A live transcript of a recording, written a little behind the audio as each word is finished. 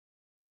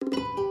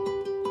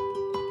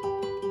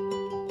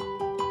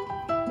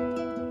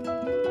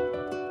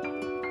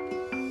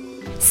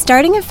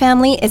Starting a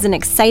family is an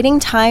exciting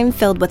time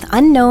filled with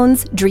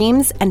unknowns,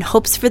 dreams, and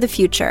hopes for the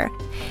future.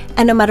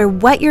 And no matter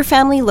what your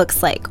family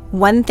looks like,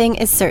 one thing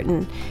is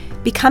certain: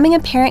 becoming a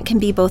parent can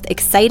be both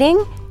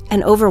exciting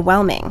and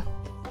overwhelming.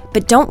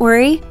 But don't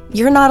worry,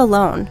 you're not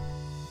alone.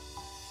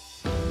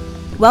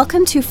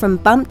 Welcome to From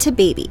Bump to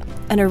Baby,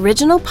 an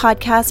original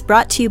podcast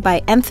brought to you by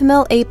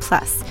Enfamil A+,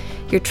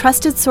 your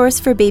trusted source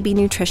for baby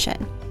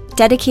nutrition,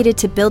 dedicated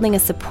to building a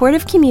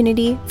supportive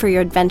community for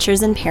your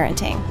adventures in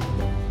parenting.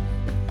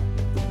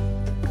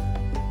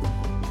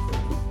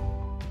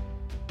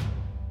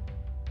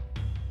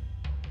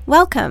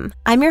 Welcome.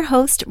 I'm your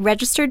host,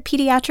 registered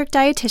pediatric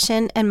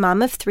dietitian and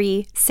mom of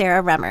 3,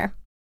 Sarah Remmer.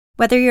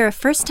 Whether you're a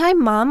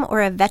first-time mom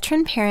or a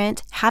veteran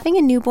parent, having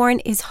a newborn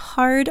is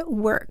hard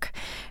work.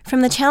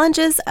 From the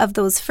challenges of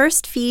those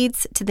first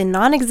feeds to the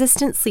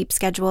non-existent sleep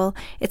schedule,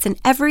 it's an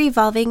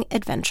ever-evolving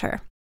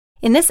adventure.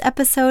 In this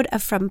episode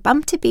of From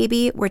Bump to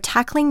Baby, we're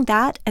tackling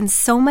that and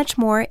so much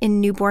more in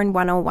Newborn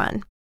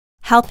 101.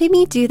 Helping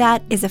me do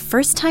that is a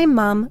first-time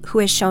mom who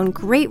has shown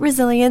great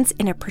resilience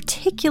in a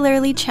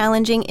particularly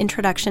challenging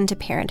introduction to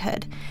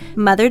parenthood.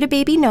 Mother to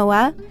baby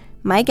Noah,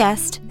 my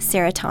guest,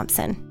 Sarah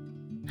Thompson.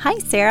 Hi,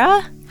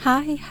 Sarah.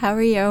 Hi, how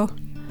are you?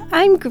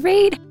 I'm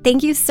great.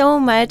 Thank you so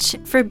much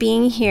for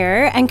being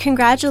here, and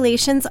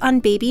congratulations on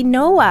baby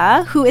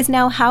Noah, who is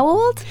now how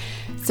old?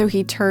 So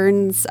he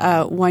turns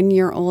 1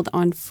 year old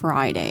on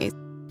Friday.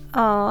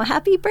 Oh,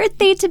 happy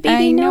birthday to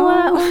baby I know.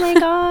 Noah. Oh my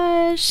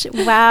gosh.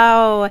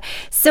 Wow.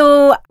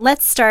 So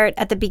let's start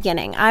at the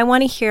beginning. I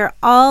want to hear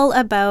all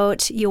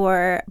about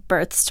your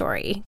birth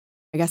story.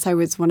 I guess I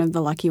was one of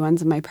the lucky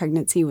ones, and my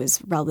pregnancy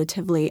was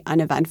relatively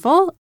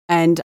uneventful.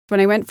 And when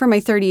I went for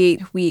my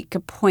 38-week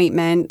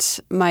appointment,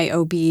 my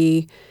OB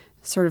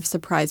sort of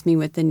surprised me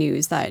with the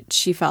news that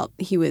she felt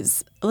he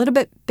was a little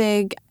bit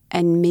big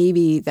and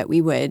maybe that we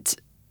would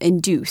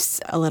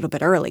induce a little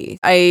bit early.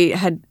 I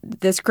had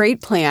this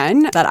great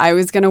plan that I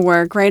was going to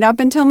work right up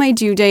until my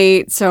due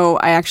date. So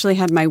I actually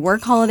had my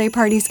work holiday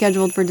party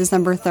scheduled for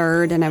December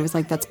 3rd. And I was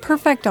like, that's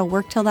perfect. I'll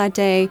work till that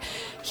day.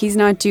 He's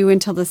not due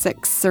until the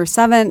 6th or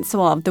 7th.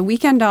 So I'll have the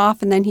weekend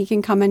off and then he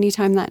can come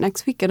anytime that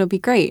next week. It'll be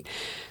great.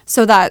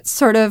 So that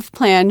sort of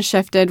plan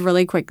shifted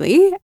really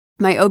quickly.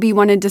 My OB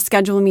wanted to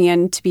schedule me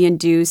in to be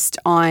induced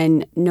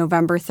on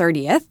November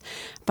 30th,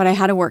 but I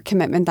had a work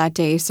commitment that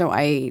day. So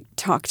I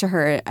talked to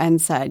her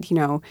and said,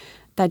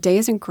 that day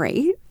isn't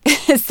great.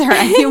 Is there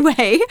any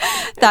way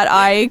that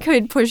I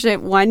could push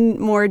it one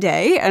more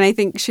day? And I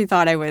think she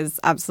thought I was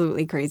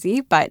absolutely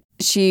crazy, but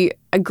she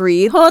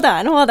agreed. Hold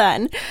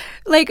on.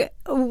 Like,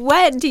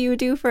 what do you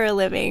do for a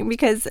living?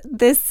 Because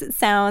this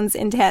sounds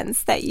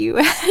intense that you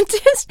had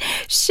to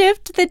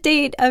shift the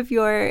date of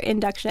your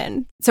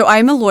induction. So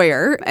I'm a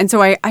lawyer. And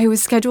so I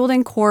was scheduled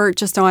in court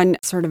just on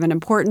sort of an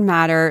important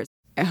matter.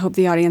 I hope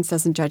the audience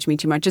doesn't judge me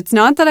too much. It's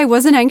not that I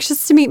wasn't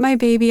anxious to meet my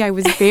baby. I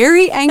was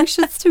very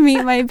anxious to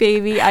meet my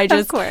baby.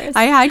 Of course.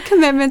 I had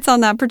commitments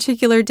on that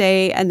particular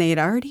day, and they had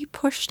already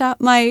pushed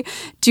up my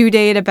due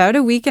date about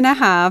a week and a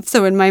half.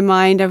 So in my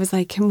mind, I was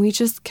like, can we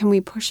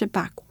push it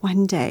back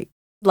one day?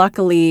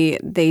 Luckily,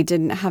 they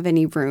didn't have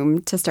any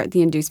room to start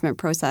the inducement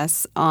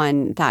process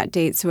on that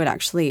date. So it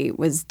actually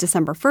was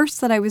December 1st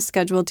that I was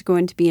scheduled to go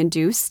in to be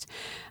induced.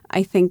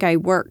 I think I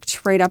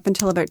worked right up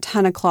until about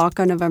 10 o'clock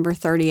on November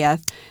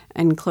 30th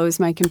and closed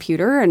my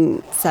computer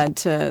and said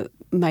to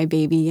my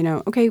baby,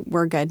 okay,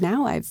 we're good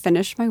now. I've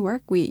finished my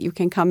work. You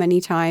can come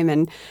anytime.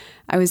 And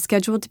I was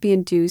scheduled to be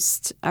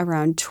induced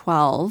around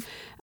 12,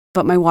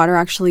 but my water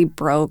actually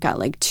broke at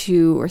like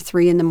 2 or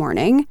 3 in the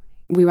morning.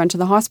 We went to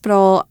the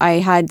hospital. I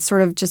had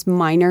sort of just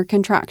minor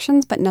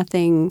contractions, but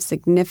nothing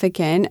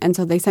significant. And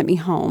so they sent me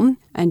home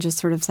and just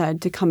sort of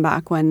said to come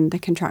back when the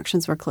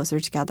contractions were closer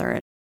together.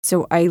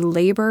 So I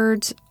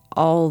labored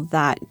all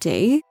that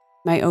day.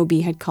 My OB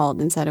had called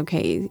and said,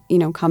 okay,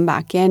 come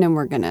back in and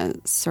we're going to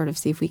sort of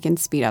see if we can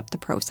speed up the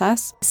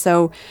process.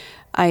 So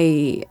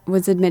I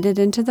was admitted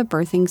into the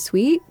birthing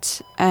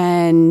suite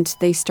and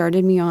they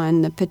started me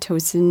on the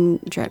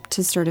Pitocin drip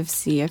to sort of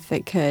see if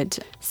it could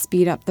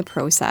speed up the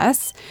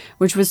process,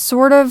 which was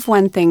sort of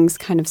when things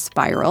kind of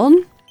spiraled.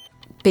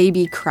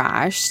 Baby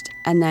crashed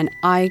and then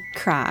I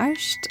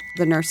crashed.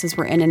 The nurses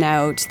were in and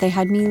out. They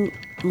had me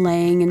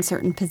laying in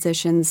certain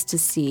positions to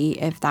see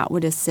if that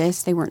would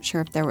assist. They weren't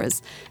sure if there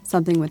was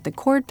something with the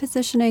cord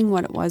positioning,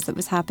 what it was that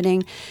was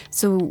happening.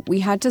 So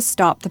we had to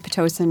stop the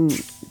Pitocin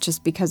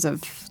just because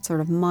of sort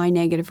of my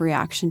negative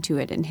reaction to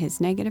it and his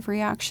negative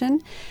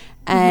reaction.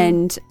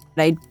 And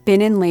I'd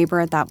been in labor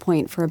at that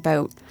point for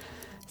about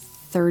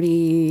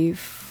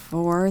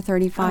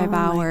 35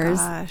 hours.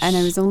 And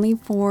I was only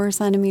 4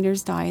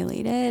 centimeters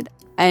dilated.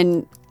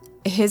 And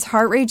his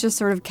heart rate just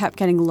sort of kept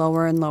getting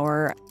lower and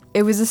lower.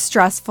 It was a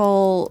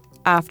stressful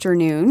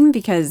afternoon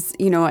because,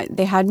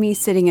 they had me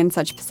sitting in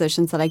such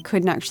positions that I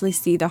couldn't actually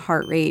see the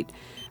heart rate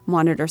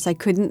monitor. So I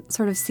couldn't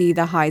sort of see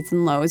the highs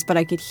and lows, but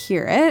I could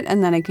hear it.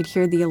 And then I could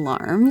hear the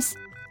alarms.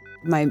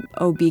 My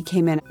OB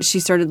came in. She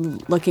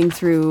started looking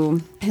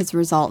through his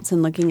results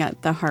and looking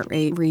at the heart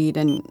rate read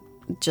and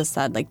just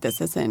said, like, this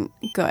isn't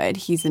good.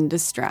 He's in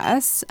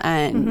distress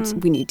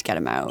and we need to get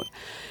him out.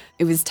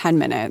 It was 10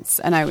 minutes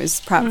and I was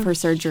prepped for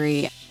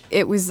surgery.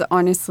 It was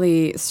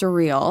honestly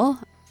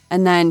surreal.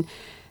 And then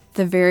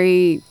the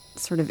very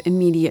sort of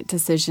immediate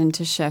decision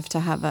to shift to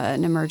have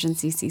an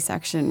emergency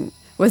C-section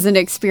was an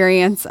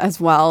experience as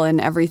well. And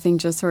everything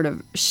just sort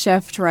of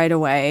shift right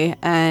away.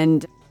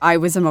 And I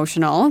was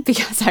emotional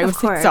because I was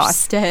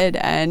exhausted.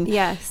 And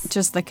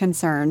just the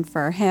concern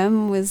for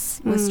him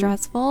was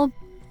stressful.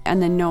 And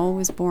then Noah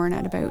was born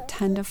at about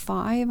 10 to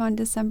 5 on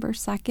December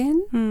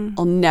 2nd.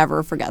 I'll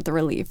never forget the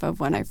relief of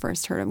when I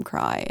first heard him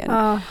cry.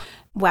 And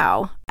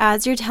wow.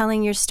 As you're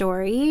telling your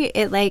story,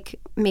 it like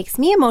makes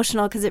me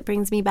emotional because it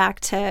brings me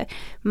back to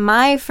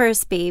my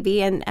first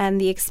baby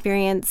and the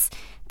experience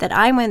that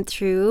I went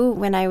through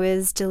when I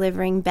was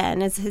delivering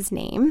Ben, as his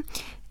name.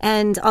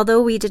 And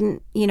although we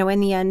didn't, in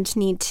the end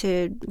need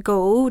to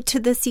go to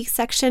the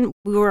C-section,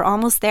 we were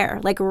almost there,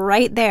 like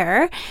right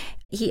there.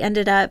 He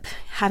ended up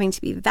having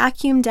to be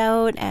vacuumed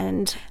out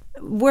and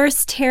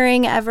worst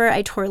tearing ever.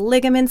 I tore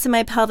ligaments in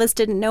my pelvis,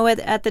 didn't know it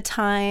at the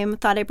time,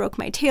 thought I broke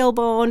my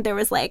tailbone. There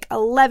was like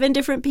 11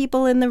 different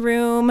people in the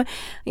room,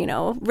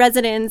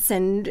 residents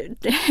and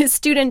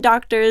student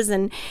doctors.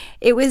 And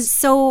it was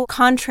so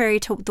contrary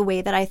to the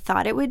way that I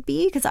thought it would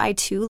be because I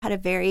too had a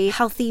very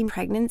healthy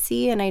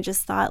pregnancy. And I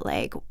just thought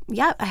like,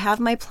 yeah, I have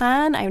my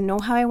plan. I know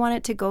how I want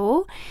it to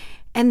go.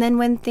 And then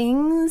when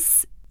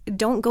things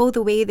don't go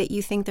the way that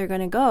you think they're going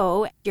to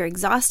go, you're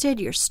exhausted,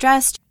 you're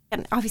stressed,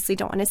 and obviously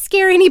don't want to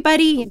scare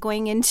anybody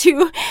going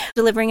into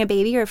delivering a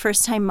baby or a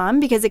first-time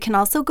mom because it can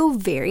also go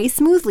very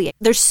smoothly.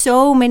 There's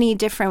so many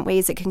different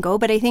ways it can go,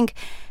 but I think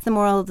the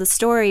moral of the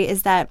story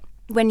is that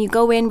when you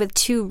go in with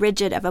too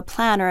rigid of a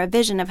plan or a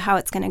vision of how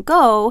it's going to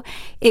go,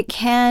 it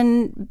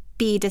can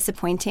be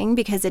disappointing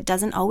because it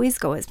doesn't always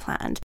go as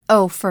planned.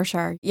 Oh, for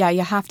sure. Yeah,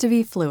 you have to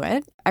be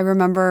fluid. I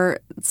remember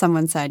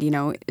someone said,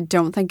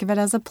 don't think of it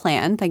as a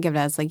plan. Think of it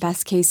as like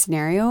best case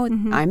scenario.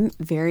 I'm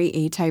very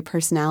A-type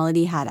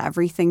personality, had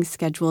everything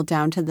scheduled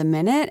down to the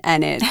minute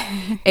and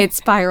it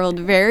spiraled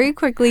very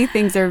quickly.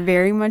 Things are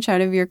very much out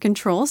of your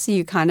control. So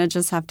you kind of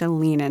just have to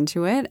lean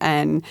into it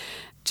and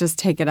just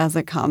take it as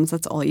it comes.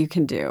 That's all you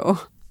can do.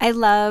 I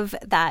love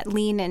that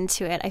lean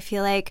into it. I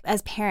feel like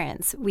as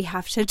parents, we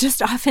have to just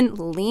often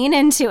lean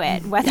into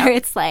it, whether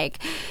it's like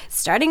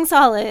starting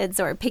solids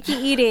or picky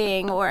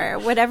eating or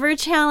whatever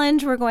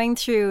challenge we're going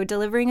through,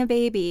 delivering a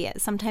baby.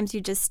 Sometimes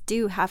you just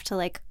do have to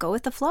like go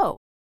with the flow.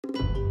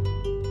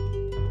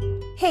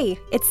 Hey,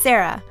 it's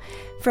Sarah.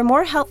 For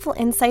more helpful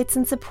insights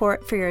and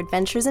support for your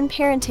adventures in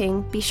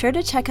parenting, be sure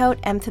to check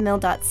out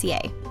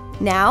Enfamil.ca.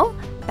 Now,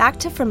 back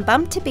to From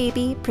Bump to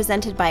Baby,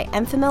 presented by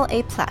Enfamil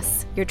A+,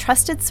 your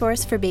trusted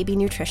source for baby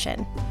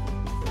nutrition.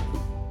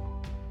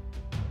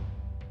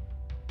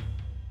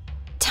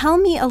 Tell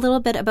me a little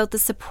bit about the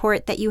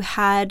support that you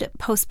had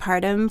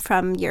postpartum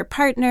from your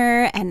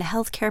partner and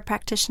healthcare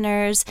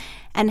practitioners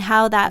and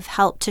how that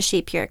helped to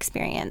shape your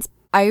experience.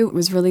 I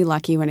was really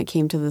lucky when it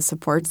came to the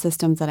support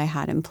systems that I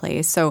had in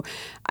place. So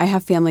I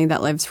have family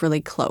that lives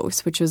really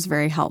close, which was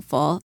very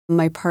helpful.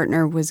 My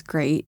partner was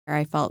great.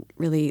 I felt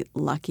really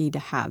lucky to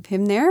have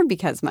him there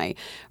because my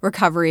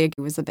recovery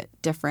was a bit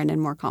different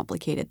and more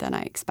complicated than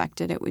I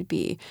expected it would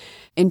be.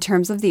 In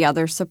terms of the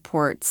other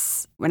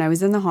supports, when I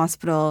was in the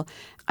hospital,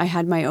 I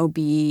had my OB,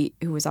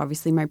 who was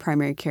obviously my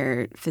primary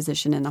care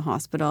physician in the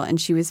hospital, and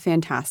she was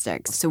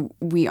fantastic. So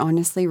we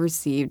honestly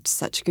received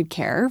such good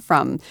care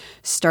from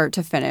start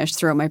to finish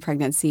throughout my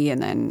pregnancy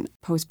and then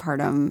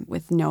postpartum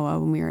with Noah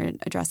when we were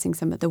addressing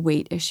some of the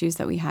weight issues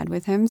that we had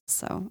with him.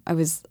 So I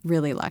was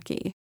really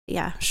lucky.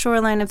 Yeah,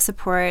 shoreline of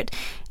support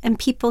and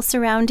people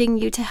surrounding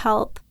you to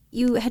help.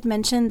 You had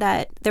mentioned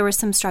that there were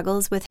some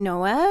struggles with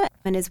Noah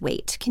and his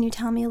weight. Can you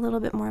tell me a little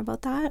bit more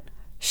about that?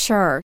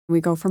 Sure.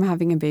 We go from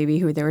having a baby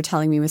who they were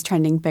telling me was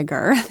trending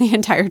bigger the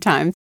entire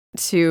time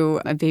to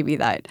a baby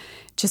that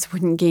just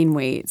wouldn't gain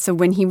weight. So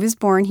when he was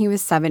born, he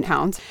was 7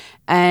 pounds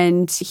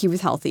and he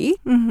was healthy.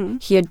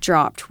 He had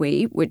dropped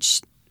weight,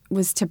 which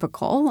was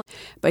typical,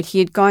 but he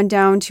had gone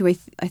down to,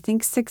 I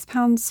think, 6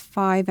 pounds,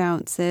 5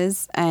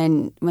 ounces.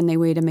 And when they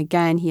weighed him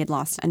again, he had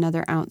lost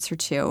another ounce or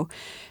 2.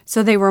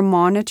 So they were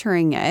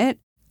monitoring it.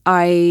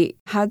 I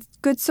had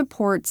good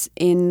supports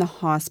in the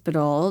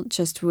hospital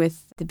just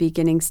with the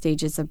beginning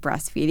stages of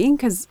breastfeeding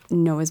because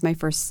Noah's my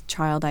first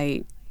child.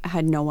 I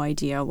had no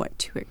idea what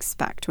to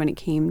expect when it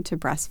came to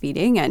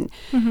breastfeeding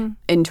and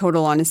in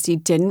total honesty,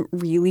 didn't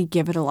really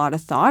give it a lot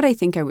of thought. I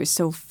think I was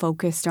so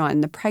focused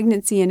on the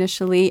pregnancy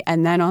initially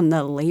and then on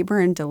the labor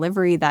and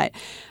delivery that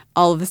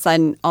all of a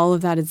sudden all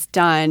of that is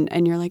done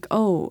and you're like,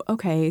 oh,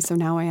 okay, so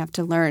now I have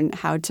to learn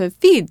how to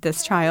feed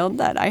this child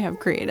that I have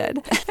created.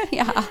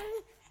 Yeah.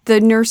 The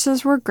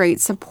nurses were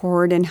great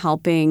support in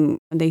helping.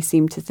 They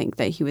seemed to think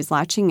that he was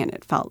latching, and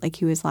it felt like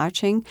he was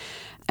latching.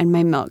 And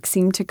my milk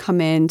seemed to come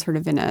in sort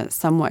of in a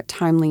somewhat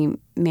timely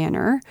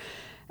manner.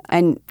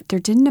 And there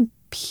didn't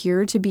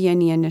appear to be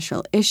any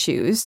initial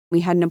issues. We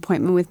had an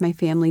appointment with my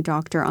family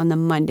doctor on the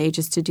Monday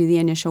just to do the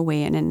initial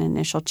weigh-in and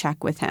initial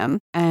check with him.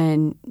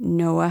 And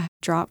Noah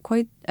dropped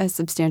quite a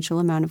substantial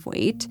amount of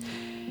weight.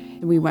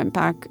 We went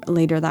back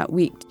later that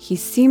week. He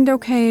seemed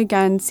okay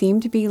again,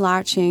 seemed to be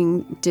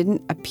latching,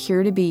 didn't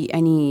appear to be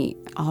any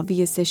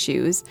obvious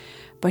issues,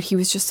 but he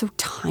was just so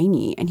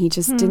tiny and he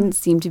just didn't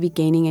seem to be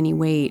gaining any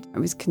weight. I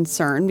was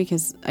concerned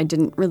because I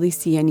didn't really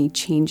see any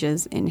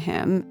changes in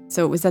him.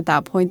 So it was at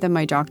that point that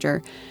my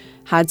doctor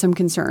had some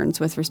concerns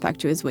with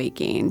respect to his weight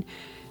gain.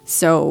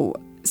 So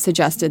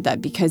suggested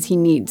that because he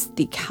needs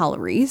the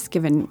calories,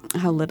 given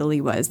how little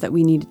he was, that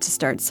we needed to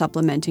start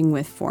supplementing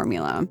with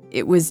formula.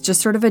 It was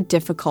just sort of a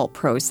difficult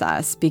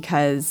process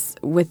because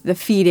with the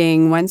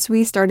feeding, once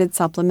we started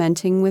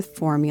supplementing with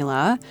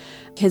formula,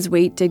 his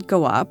weight did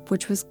go up,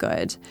 which was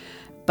good,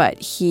 but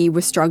he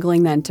was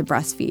struggling then to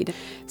breastfeed.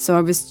 So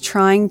I was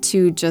trying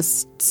to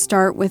just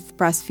start with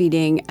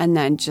breastfeeding and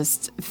then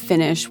just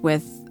finish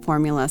with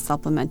formula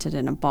supplemented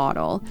in a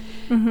bottle.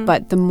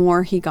 But the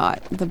more he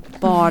got the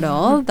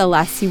bottle, the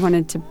less he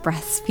wanted to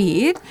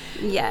breastfeed.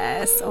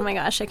 Yes. Oh my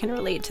gosh, I can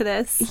relate to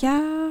this.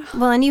 Yeah.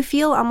 Well, and you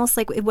feel almost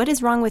like, what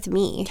is wrong with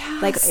me?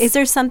 Yes. Like, is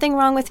there something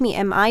wrong with me?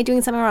 Am I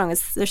doing something wrong?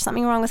 Is there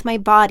something wrong with my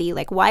body?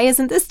 Like, why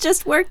isn't this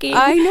just working?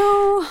 I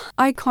know.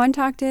 I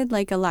contacted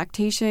like a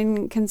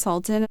lactation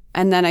consultant,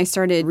 and then I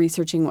started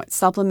researching what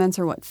supplements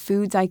or what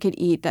foods I could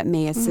eat that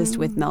may assist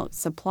with milk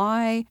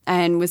supply,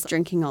 and was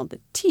drinking all the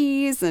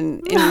teas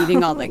and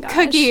eating all the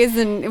cookies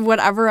and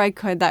whatever I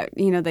could that,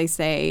 they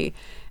say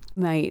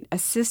might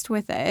assist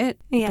with it.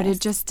 Yes. But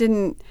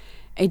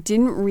it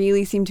didn't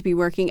really seem to be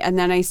working. And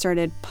then I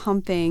started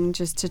pumping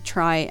just to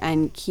try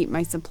and keep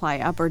my supply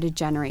up or to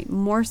generate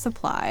more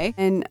supply.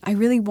 And I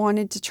really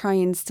wanted to try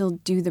and still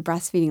do the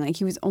breastfeeding. Like,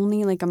 he was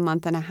only like a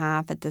month and a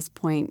half at this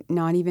point,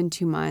 not even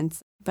 2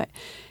 months. But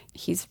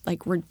he's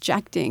like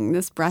rejecting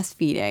this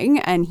breastfeeding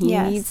and he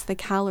needs the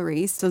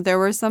calories. So there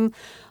were some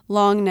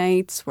long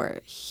nights where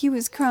he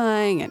was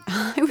crying and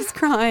I was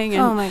crying.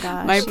 And oh my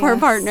gosh. My poor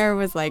partner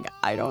was like,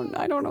 I don't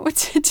know what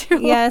to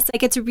do. Yes.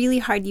 Like, it's really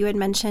hard. You had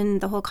mentioned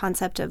the whole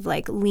concept of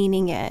like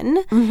leaning in.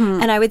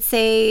 And I would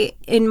say,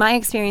 in my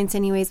experience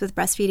anyways, with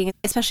breastfeeding,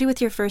 especially with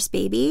your first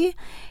baby,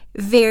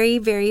 very,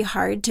 very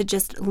hard to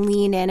just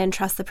lean in and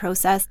trust the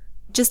process.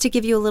 Just to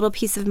give you a little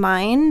peace of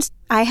mind,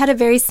 I had a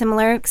very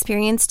similar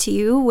experience to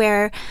you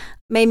where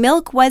my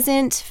milk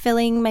wasn't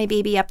filling my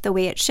baby up the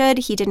way it should.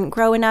 He didn't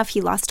grow enough. He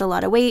lost a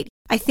lot of weight.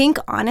 I think,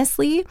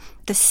 honestly,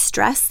 the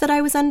stress that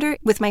I was under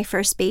with my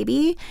first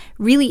baby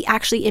really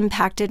actually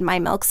impacted my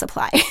milk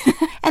supply.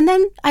 And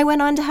then I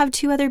went on to have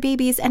 2 other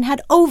babies and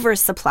had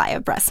oversupply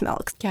of breast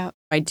milk. Yeah,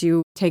 I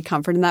do take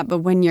comfort in that. But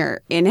when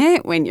you're in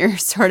it, when you're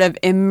sort of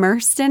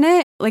immersed in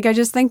it, like, I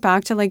just think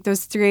back to like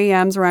those 3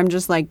 a.m.s where I'm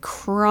just like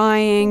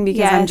crying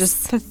because I'm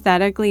just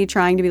pathetically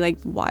trying to be like,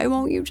 why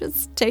won't you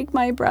just take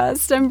my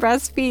breast and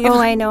breastfeed? Oh,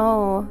 I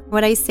know.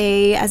 What I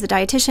say as a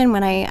dietitian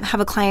when I have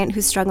a client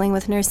who's struggling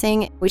with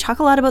nursing, we talk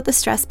a lot about the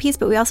stress piece,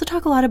 but we also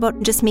talk a lot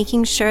about just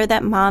making sure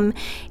that mom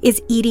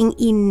is eating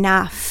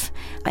enough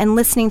and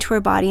listening to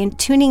her body and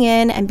tuning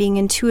in and being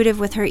intuitive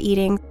with her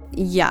eating.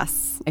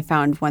 Yes. I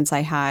found once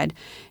I had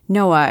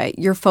Noah,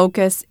 your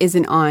focus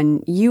isn't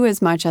on you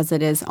as much as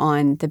it is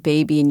on the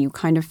baby, and you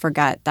kind of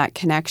forget that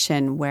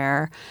connection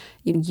where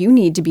you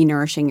need to be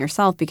nourishing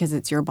yourself because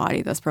it's your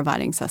body that's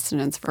providing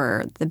sustenance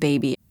for the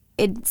baby.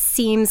 It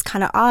seems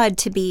kind of odd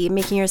to be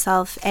making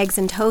yourself eggs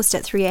and toast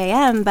at 3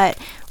 a.m., but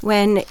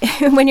when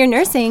you're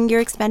nursing,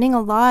 you're expending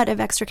a lot of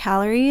extra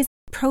calories.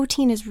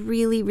 Protein is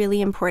really,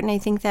 really important. I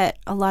think that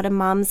a lot of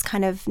moms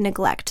kind of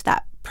neglect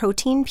that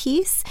protein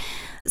piece.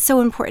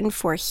 So important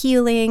for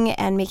healing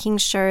and making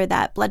sure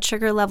that blood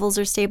sugar levels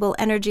are stable,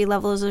 energy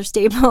levels are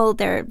stable,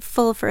 they're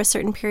full for a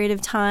certain period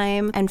of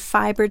time. And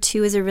fiber,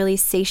 too, is a really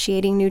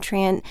satiating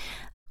nutrient.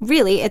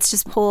 Really, it's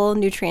just whole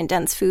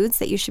nutrient-dense foods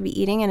that you should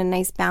be eating, and a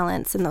nice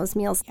balance in those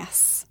meals.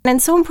 Yes. And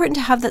it's so important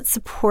to have that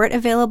support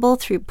available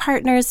through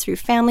partners, through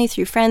family,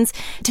 through friends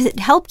to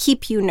help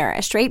keep you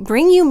nourished, right?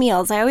 Bring you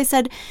meals. I always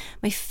said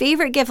my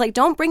favorite gift, like,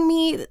 don't bring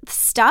me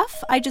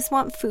stuff. I just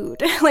want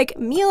food. Like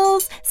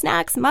meals,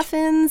 snacks,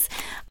 muffins,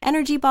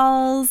 energy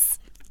balls.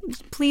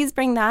 Please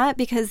bring that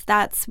because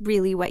that's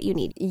really what you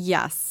need.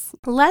 Yes.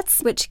 Let's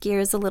switch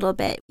gears a little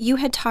bit. You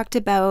had talked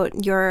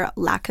about your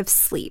lack of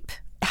sleep.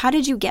 How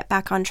did you get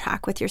back on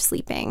track with your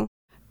sleeping?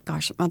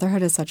 Gosh,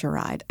 motherhood is such a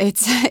ride.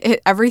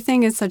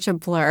 Everything is such a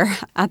blur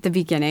at the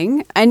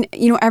beginning. And,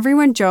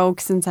 everyone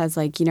jokes and says,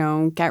 like,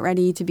 get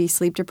ready to be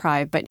sleep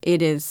deprived. But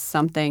it is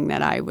something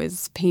that I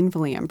was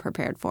painfully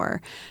unprepared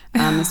for,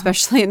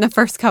 especially in the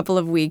first couple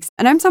of weeks.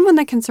 And I'm someone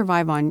that can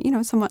survive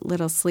on, somewhat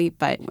little sleep.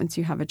 But once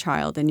you have a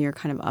child and you're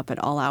kind of up at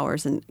all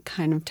hours and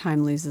kind of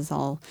time loses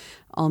all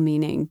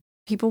meaning.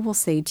 People will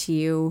say to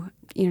you,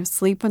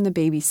 sleep when the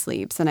baby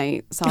sleeps. And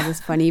I saw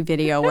this funny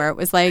video where it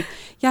was like,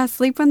 yeah,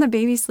 sleep when the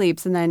baby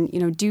sleeps. And then,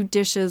 do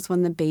dishes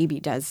when the baby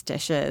does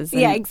dishes.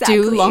 And yeah, exactly.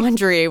 Do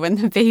laundry when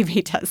the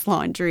baby does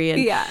laundry.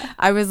 And yeah.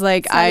 I was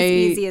like, it's not as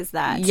easy as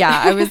that. Yeah,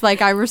 I was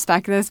like, I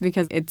respect this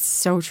because it's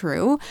so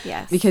true.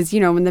 Yes. Because,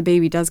 when the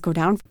baby does go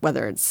down,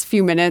 whether it's a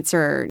few minutes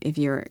or if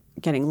you're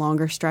getting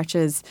longer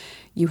stretches,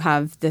 you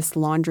have this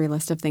laundry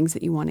list of things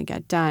that you want to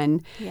get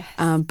done. Yes.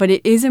 But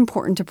it is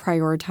important to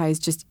prioritize,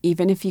 just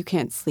even if you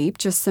can't sleep,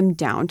 just some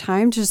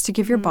downtime just to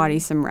give your body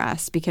some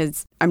rest,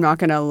 because I'm not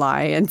going to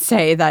lie and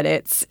say that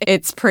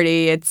it's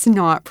pretty. It's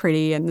not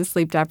pretty, and the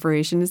sleep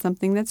deprivation is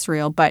something that's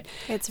real, but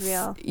it's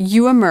real.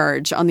 You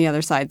emerge on the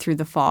other side through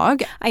the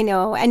fog. I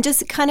know. And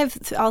just kind of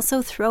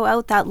also throw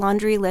out that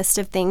laundry list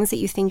of things that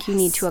you think you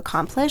need to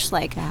accomplish,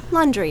 like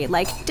laundry,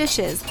 like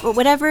dishes, or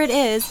whatever it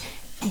is.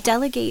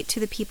 Delegate to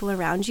the people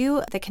around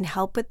you that can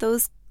help with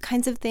those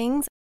kinds of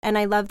things. And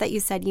I love that you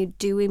said you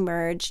do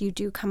emerge, you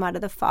do come out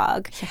of the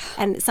fog. Yeah.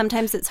 And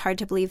sometimes it's hard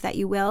to believe that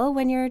you will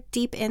when you're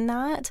deep in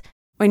that.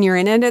 When you're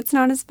in it, it's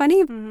not as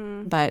funny,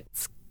 but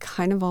it's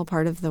kind of all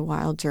part of the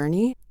wild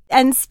journey.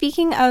 And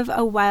speaking of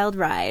a wild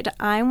ride,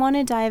 I want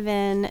to dive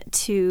in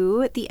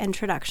to the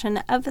introduction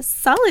of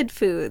solid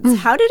foods.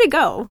 How did it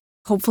go?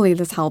 Hopefully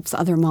this helps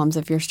other moms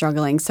if you're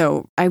struggling.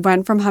 So I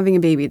went from having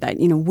a baby that,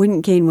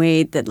 wouldn't gain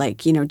weight, that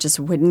just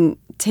wouldn't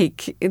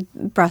take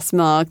breast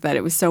milk, that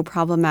it was so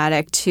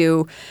problematic,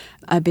 to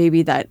a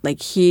baby that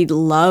he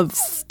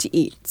loves to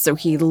eat. So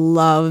he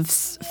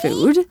loves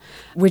food,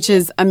 which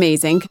is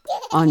amazing.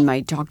 On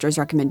my doctor's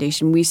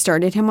recommendation, we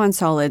started him on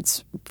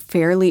solids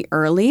fairly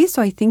early.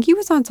 So I think he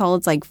was on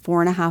solids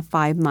 4.5,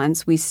 5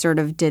 months. We sort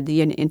of did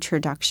an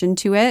introduction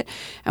to it.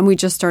 And we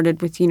just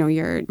started with,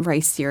 your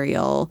rice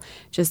cereal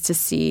just to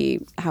see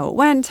how it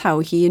went, how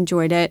he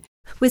enjoyed it.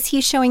 Was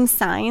he showing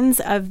signs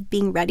of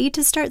being ready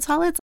to start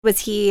solids?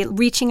 Was he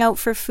reaching out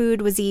for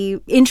food? Was he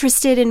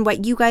interested in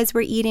what you guys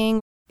were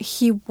eating?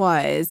 He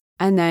was.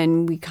 And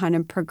then we kind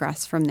of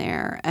progressed from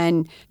there.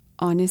 And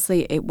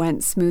honestly, it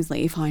went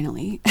smoothly,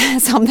 finally.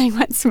 Something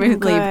went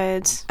smoothly.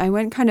 Good. I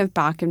went kind of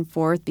back and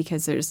forth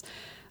because there's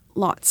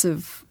lots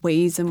of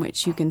ways in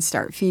which you can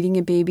start feeding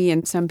a baby.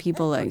 And some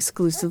people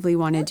exclusively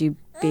want to do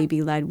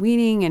baby-led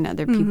weaning, and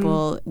other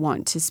people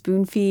want to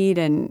spoon feed.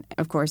 And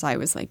of course, I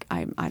was like,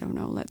 I don't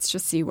know, let's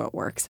just see what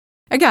works.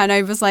 Again,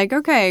 I was like,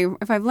 okay,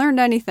 if I've learned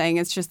anything,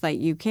 it's just that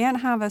you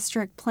can't have a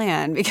strict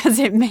plan because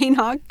it may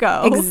not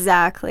go.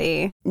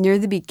 Exactly. Near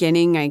the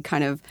beginning, I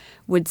kind of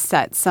would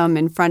set some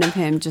in front of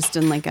him just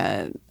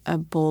in a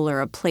bowl or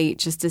a plate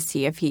just to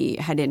see if he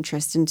had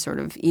interest in sort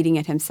of eating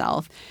it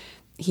himself.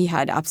 He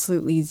had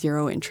absolutely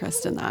zero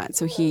interest in that.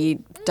 So he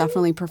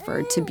definitely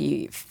preferred to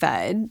be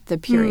fed the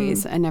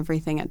purees and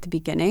everything at the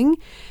beginning.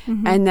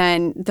 And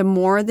then the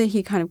more that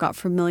he kind of got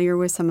familiar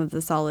with some of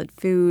the solid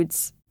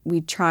foods,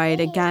 we tried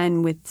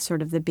again with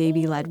sort of the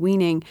baby-led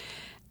weaning,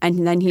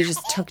 and then he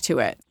just took to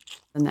it.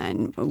 And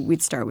then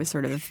we'd start with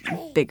sort of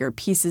bigger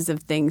pieces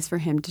of things for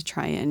him to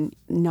try and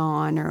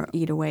gnaw on or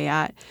eat away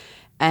at.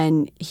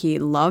 And he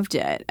loved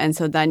it. And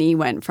so then he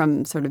went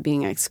from sort of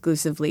being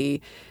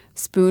exclusively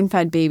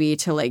spoon-fed baby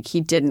to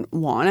he didn't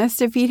want us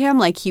to feed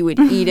him. He would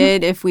eat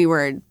it if we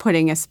were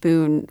putting a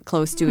spoon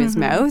close to his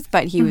mouth,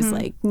 but he was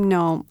like,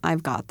 no,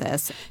 I've got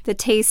this. The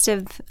taste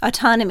of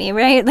autonomy,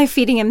 right?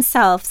 Feeding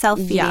himself,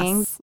 self-feeding.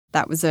 Yes,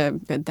 that was a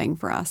good thing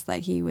for us,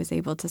 that he was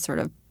able to sort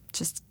of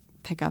just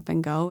pick up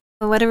and go.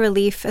 What a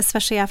relief,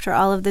 especially after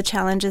all of the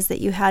challenges that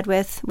you had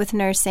with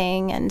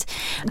nursing. And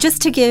just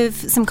to give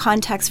some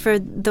context for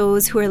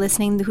those who are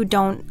listening who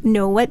don't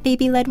know what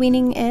baby-led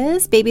weaning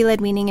is, baby-led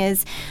weaning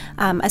is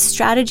a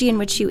strategy in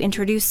which you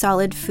introduce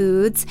solid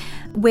foods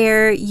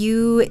where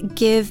you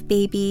give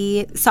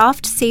baby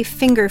soft, safe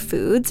finger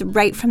foods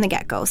right from the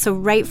get-go. So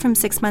right from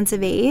 6 months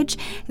of age,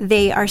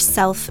 they are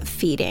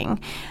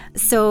self-feeding.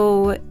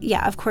 So,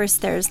 yeah, of course,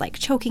 there's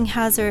choking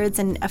hazards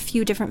and a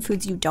few different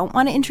foods you don't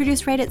want to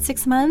introduce right at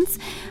 6 months.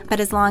 But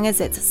as long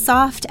as it's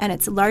soft and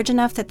it's large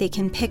enough that they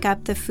can pick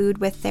up the food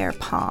with their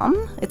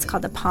palm, it's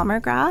called a palmar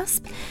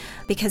grasp,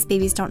 because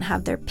babies don't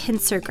have their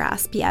pincer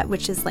grasp yet,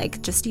 which is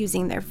just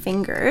using their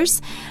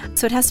fingers.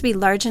 So it has to be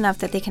large enough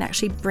that they can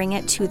actually bring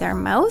it to their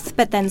mouth,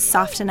 but then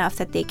soft enough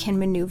that they can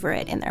maneuver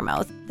it in their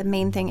mouth. The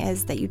main thing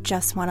is that you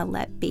just want to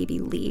let baby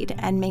lead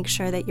and make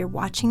sure that you're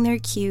watching their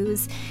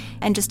cues,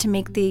 and just to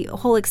make the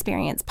whole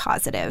experience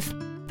positive.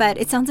 But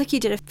it sounds like you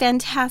did a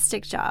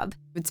fantastic job.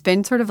 It's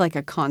been sort of a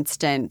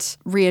constant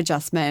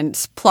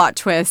readjustment, plot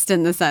twist,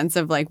 in the sense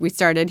of we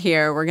started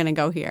here, we're going to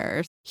go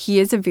here. He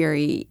is a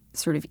very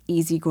sort of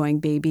easygoing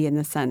baby in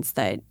the sense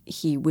that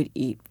he would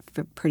eat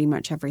pretty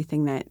much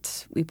everything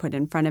that we put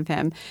in front of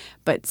him.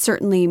 But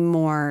certainly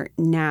more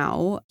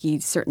now, he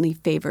certainly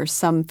favors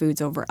some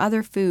foods over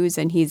other foods,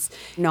 and he's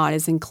not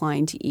as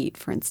inclined to eat,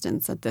 for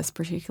instance, at this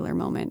particular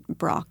moment,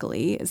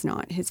 broccoli is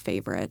not his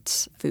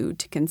favorite food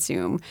to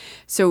consume.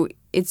 So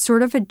it's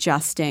sort of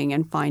adjusting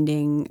and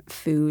finding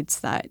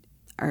foods that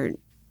are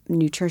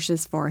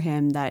nutritious for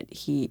him, that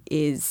he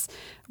is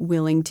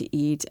willing to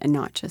eat and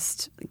not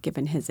just,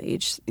 given his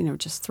age,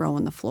 just throw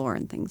on the floor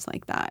and things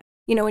like that.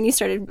 When you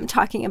started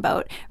talking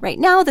about right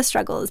now, the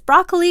struggle is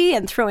broccoli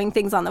and throwing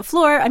things on the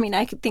floor. I mean,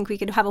 I think we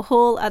could have a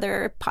whole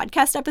other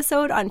podcast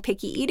episode on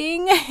picky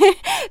eating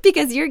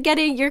because you're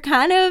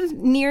kind of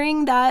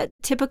nearing that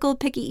typical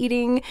picky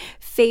eating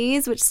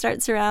phase, which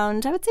starts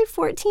around, I would say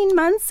 14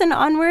 months and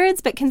onwards,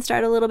 but can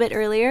start a little bit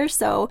earlier.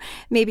 So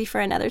maybe for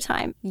another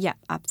time. Yeah,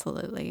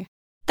 absolutely.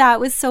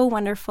 That was so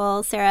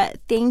wonderful, Sarah.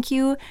 Thank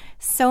you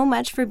so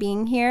much for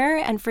being here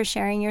and for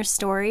sharing your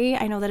story.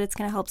 I know that it's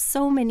going to help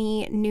so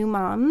many new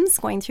moms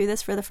going through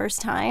this for the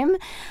first time.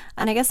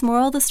 And I guess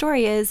moral of the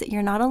story is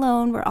you're not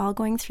alone. We're all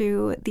going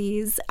through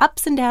these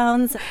ups and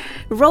downs,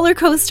 roller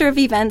coaster of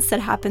events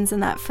that happens in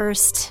that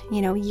first,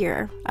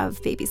 year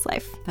of baby's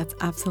life. That's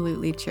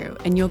absolutely true.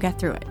 And you'll get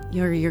through it.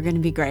 You're going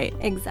to be great.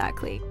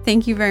 Exactly.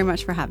 Thank you very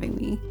much for having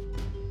me.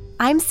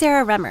 I'm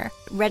Sarah Remmer,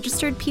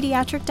 registered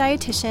pediatric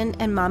dietitian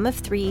and mom of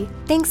 3.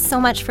 Thanks so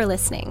much for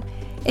listening.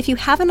 If you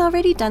haven't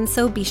already done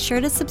so, be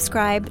sure to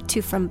subscribe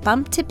to From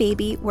Bump to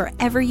Baby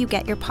wherever you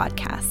get your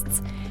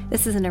podcasts.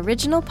 This is an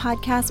original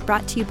podcast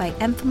brought to you by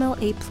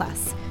Enfamil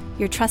A+,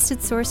 your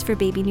trusted source for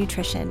baby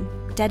nutrition,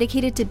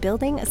 dedicated to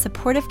building a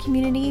supportive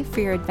community for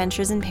your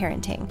adventures in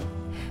parenting.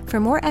 For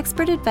more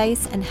expert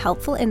advice and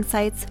helpful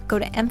insights, go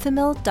to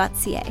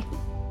enfamil.ca.